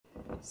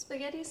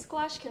Spaghetti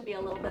squash can be a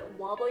little bit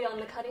wobbly on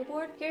the cutting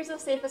board. Here's the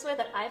safest way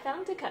that I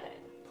found to cut it.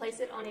 Place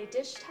it on a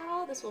dish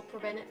towel. This will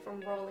prevent it from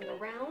rolling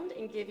around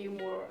and give you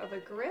more of a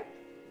grip.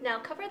 Now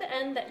cover the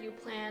end that you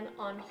plan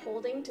on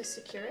holding to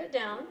secure it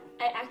down.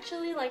 I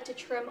actually like to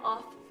trim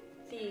off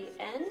the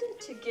end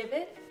to give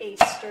it a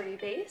sturdy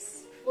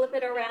base. Flip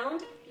it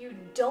around. You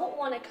don't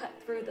want to cut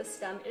through the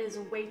stem. It is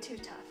way too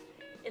tough.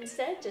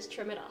 Instead, just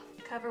trim it off.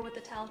 Cover with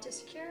the towel to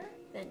secure,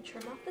 then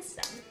trim off the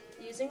stem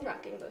using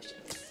rocking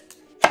motions.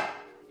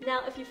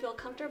 Now, if you feel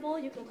comfortable,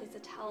 you can place the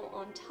towel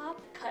on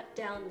top, cut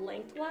down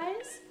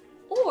lengthwise,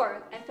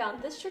 or I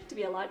found this trick to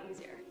be a lot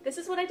easier. This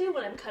is what I do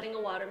when I'm cutting a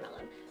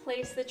watermelon.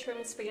 Place the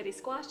trimmed spaghetti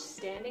squash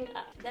standing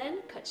up, then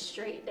cut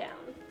straight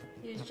down.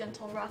 Use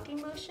gentle rocking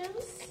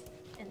motions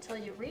until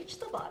you reach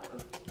the bottom.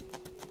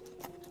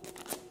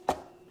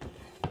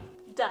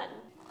 Done.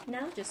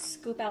 Now just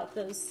scoop out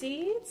those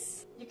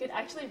seeds. You could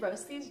actually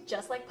roast these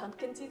just like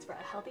pumpkin seeds for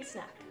a healthy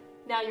snack.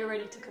 Now you're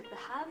ready to cook the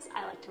halves.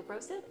 I like to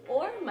roast it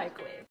or microwave.